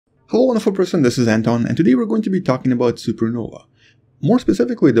Hello wonderful person, this is Anton, and today we're going to be talking about supernova. More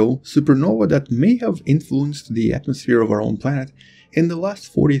specifically though, supernova that may have influenced the atmosphere of our own planet in the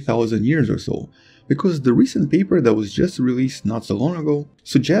last 40,000 years or so, because the recent paper that was just released not so long ago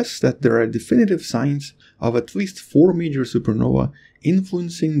suggests that there are definitive signs of at least 4 major supernova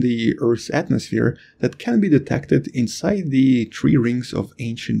influencing the Earth's atmosphere that can be detected inside the tree rings of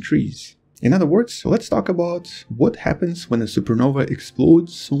ancient trees. In other words, let's talk about what happens when a supernova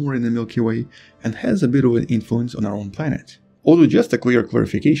explodes somewhere in the Milky Way and has a bit of an influence on our own planet. Although just a clear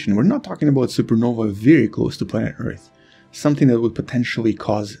clarification, we're not talking about supernova very close to planet Earth, something that would potentially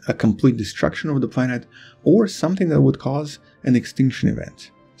cause a complete destruction of the planet, or something that would cause an extinction event,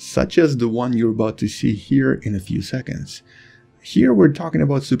 such as the one you're about to see here in a few seconds. Here we're talking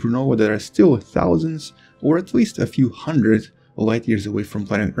about supernova that are still thousands, or at least a few hundred light years away from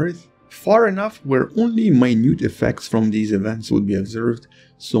planet Earth, far enough where only minute effects from these events would be observed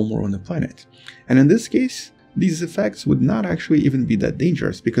somewhere on the planet. And in this case, these effects would not actually even be that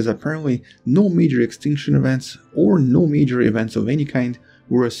dangerous, because apparently no major extinction events or no major events of any kind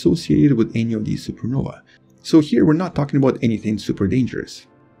were associated with any of these supernova. So here we're not talking about anything super dangerous.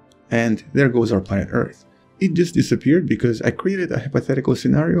 And there goes our planet Earth. It just disappeared because I created a hypothetical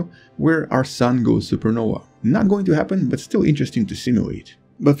scenario where our sun goes supernova. Not going to happen, but still interesting to simulate.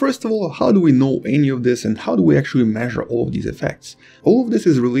 But first of all, how do we know any of this and how do we actually measure all of these effects? All of this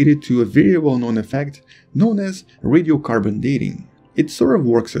is related to a very well-known effect known as radiocarbon dating. It sort of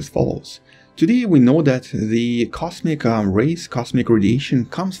works as follows. Today we know that the cosmic rays, cosmic radiation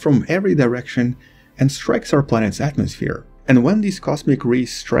comes from every direction and strikes our planet's atmosphere. And when these cosmic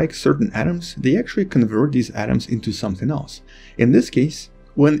rays strike certain atoms, they actually convert these atoms into something else. In this case,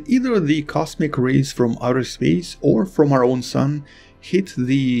 when either the cosmic rays from outer space or from our own sun hit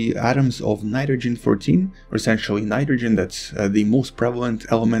the atoms of nitrogen-14, or essentially nitrogen that's the most prevalent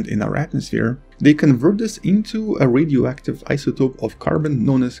element in our atmosphere, they convert this into a radioactive isotope of carbon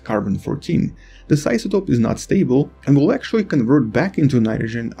known as carbon-14. This isotope is not stable and will actually convert back into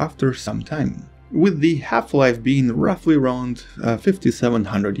nitrogen after some time, with the half-life being roughly around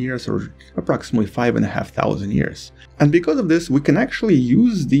 5,700 years, or approximately 5,500 years. And because of this, we can actually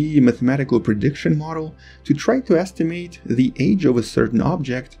use the mathematical prediction model to try to estimate the age of a certain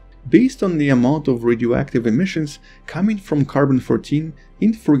object based on the amount of radioactive emissions coming from carbon-14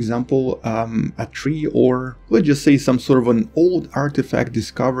 in, for example, a tree, or let's just say some sort of an old artifact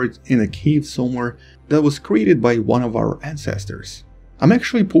discovered in a cave somewhere that was created by one of our ancestors. I'm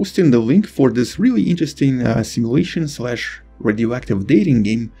actually posting the link for this really interesting simulation / radioactive dating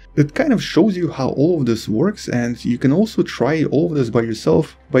game that kind of shows you how all of this works, and you can also try all of this by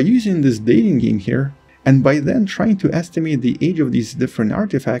yourself by using this dating game here, and by then trying to estimate the age of these different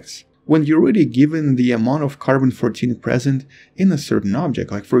artifacts when you're already given the amount of carbon-14 present in a certain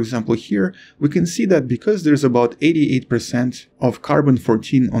object. Like for example here, we can see that because there's about 88% of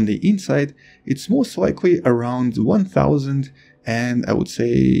carbon-14 on the inside, it's most likely around 1000, and I would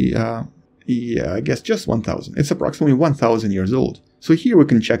say, yeah, I guess just 1000. It's approximately 1000 years old. So here we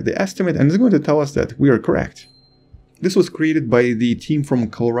can check the estimate, and it's going to tell us that we are correct. This was created by the team from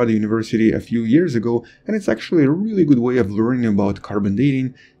Colorado University a few years ago, and it's actually a really good way of learning about carbon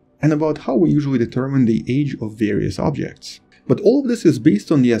dating and about how we usually determine the age of various objects. But all of this is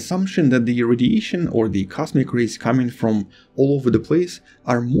based on the assumption that the radiation or the cosmic rays coming from all over the place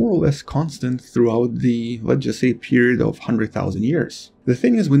are more or less constant throughout the, let's just say, period of 100,000 years. The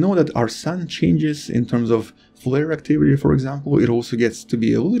thing is, we know that our sun changes in terms of flare activity, for example. It also gets to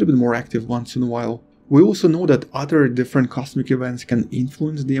be a little bit more active once in a while. We also know that other different cosmic events can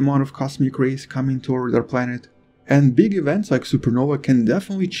influence the amount of cosmic rays coming toward our planet. And big events like supernova can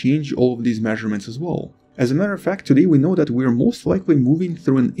definitely change all of these measurements as well. As a matter of fact, today we know that we are most likely moving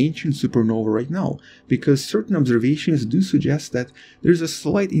through an ancient supernova right now, because certain observations do suggest that there's a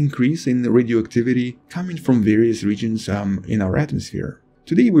slight increase in the radioactivity coming from various regions in our atmosphere.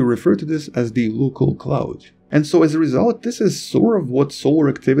 Today we refer to this as the local cloud. And so as a result, this is sort of what solar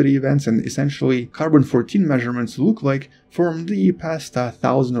activity events and essentially carbon-14 measurements look like from the past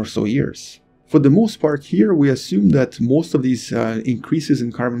 1,000 or so years. For the most part here, we assume that most of these increases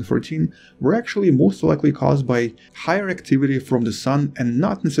in carbon-14 were actually most likely caused by higher activity from the sun and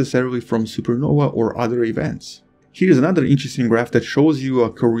not necessarily from supernova or other events. Here's another interesting graph that shows you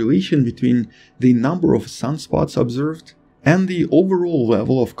a correlation between the number of sunspots observed and the overall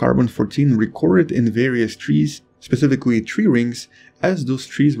level of carbon-14 recorded in various trees, specifically tree rings, as those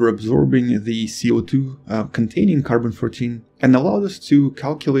trees were absorbing the CO2 containing carbon-14, and allowed us to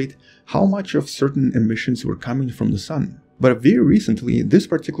calculate how much of certain emissions were coming from the sun. But very recently, this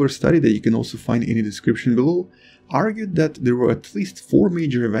particular study that you can also find in the description below argued that there were at least 4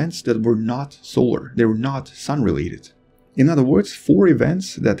 major events that were not solar, they were not sun-related. In other words, 4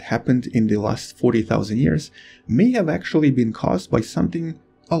 events that happened in the last 40,000 years may have actually been caused by something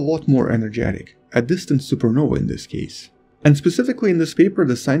a lot more energetic, a distant supernova in this case. And specifically in this paper,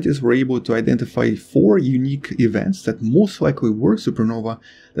 the scientists were able to identify 4 unique events that most likely were supernova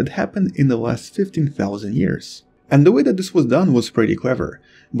that happened in the last 15,000 years. And the way that this was done was pretty clever.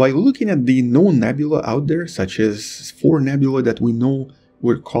 By looking at the known nebula out there, such as 4 nebulae that we know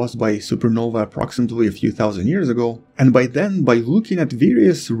were caused by supernova approximately a few thousand years ago, and by looking at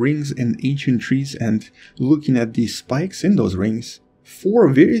various rings in ancient trees and looking at the spikes in those rings, 4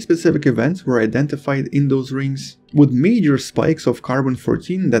 very specific events were identified in those rings, with major spikes of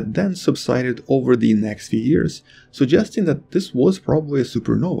carbon-14 that then subsided over the next few years, suggesting that this was probably a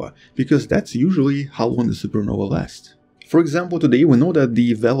supernova, because that's usually how long the supernova lasts. For example, today we know that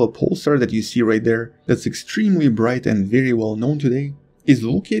the Vela pulsar that you see right there, that's extremely bright and very well known today, is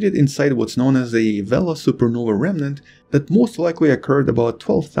located inside what's known as a Vela supernova remnant that most likely occurred about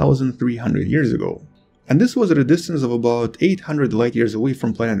 12,300 years ago. And this was at a distance of about 800 light years away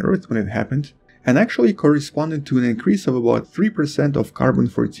from planet Earth when it happened, and actually corresponded to an increase of about 3% of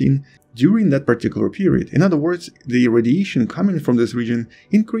carbon-14 during that particular period. In other words, the radiation coming from this region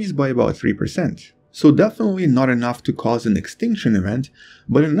increased by about 3%. So definitely not enough to cause an extinction event,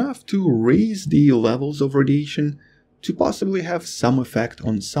 but enough to raise the levels of radiation to possibly have some effect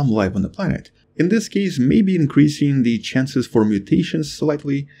on some life on the planet. In this case, maybe increasing the chances for mutations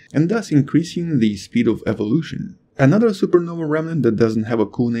slightly, and thus increasing the speed of evolution. Another supernova remnant that doesn't have a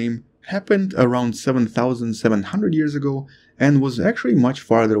cool name happened around 7,700 years ago and was actually much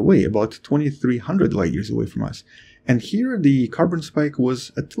farther away, about 2,300 light years away from us. And here the carbon spike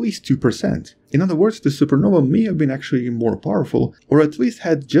was at least 2%. In other words, the supernova may have been actually more powerful, or at least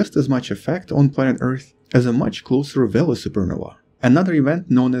had just as much effect on planet Earth as a much closer Vela supernova. Another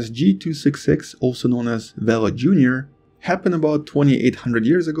event known as G266, also known as Vela Junior, happened about 2,800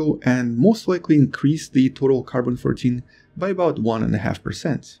 years ago and most likely increased the total carbon-14 by about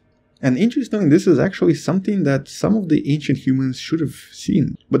 1.5%. And interestingly, this is actually something that some of the ancient humans should have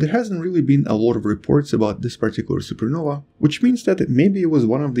seen, but there hasn't really been a lot of reports about this particular supernova, which means that maybe it was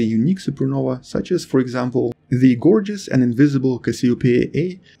one of the unique supernova, such as, for example, the gorgeous and invisible Cassiopeia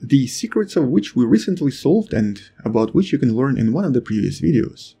A, the secrets of which we recently solved and about which you can learn in one of the previous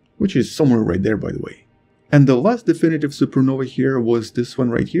videos, which is somewhere right there, by the way. And the last definitive supernova here was this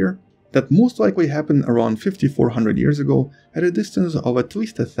one right here, that most likely happened around 5,400 years ago at a distance of at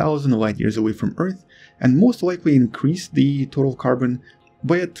least 1,000 light years away from Earth, and most likely increased the total carbon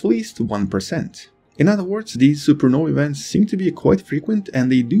by at least 1%. In other words, these supernova events seem to be quite frequent, and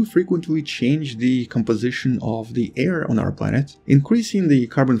they do frequently change the composition of the air on our planet, increasing the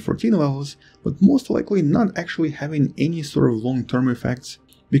carbon-14 levels, but most likely not actually having any sort of long-term effects,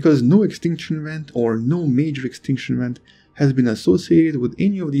 because no extinction event or no major extinction event has been associated with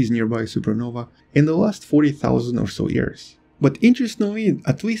any of these nearby supernova in the last 40,000 or so years. But interestingly,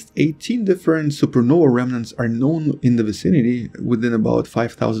 at least 18 different supernova remnants are known in the vicinity within about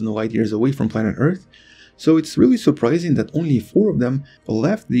 5,000 light years away from planet Earth, so it's really surprising that only 4 of them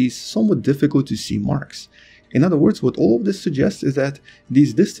left these somewhat difficult to see marks. In other words, what all of this suggests is that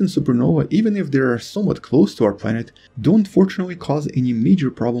these distant supernova, even if they are somewhat close to our planet, don't fortunately cause any major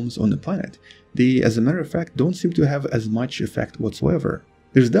problems on the planet. They, as a matter of fact, don't seem to have as much effect whatsoever.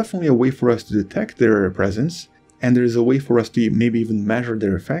 There's definitely a way for us to detect their presence, and there's a way for us to maybe even measure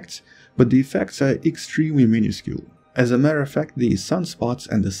their effects, but the effects are extremely minuscule. As a matter of fact, the sunspots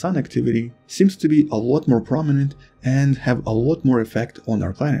and the sun activity seems to be a lot more prominent and have a lot more effect on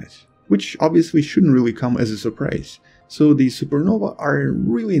our planet, which obviously shouldn't really come as a surprise. So the supernova are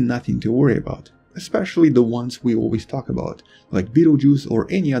really nothing to worry about, especially the ones we always talk about, like Betelgeuse or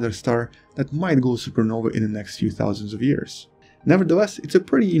any other star that might go supernova in the next few thousands of years. Nevertheless, it's a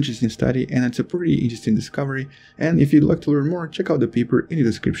pretty interesting study and it's a pretty interesting discovery, and if you'd like to learn more, check out the paper in the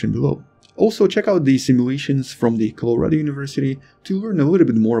description below. Also, check out the simulations from the Colorado University to learn a little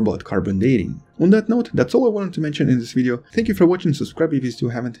bit more about carbon dating. On that note, that's all I wanted to mention in this video. Thank you for watching, subscribe if you still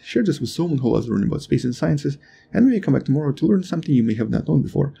haven't, share this with someone who loves learning about space and sciences, and maybe come back tomorrow to learn something you may have not known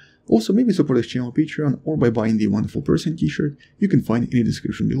before. Also, maybe support this channel on Patreon or by buying the Wonderful Person t-shirt you can find in the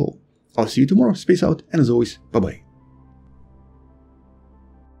description below. I'll see you tomorrow, space out, and as always, bye bye.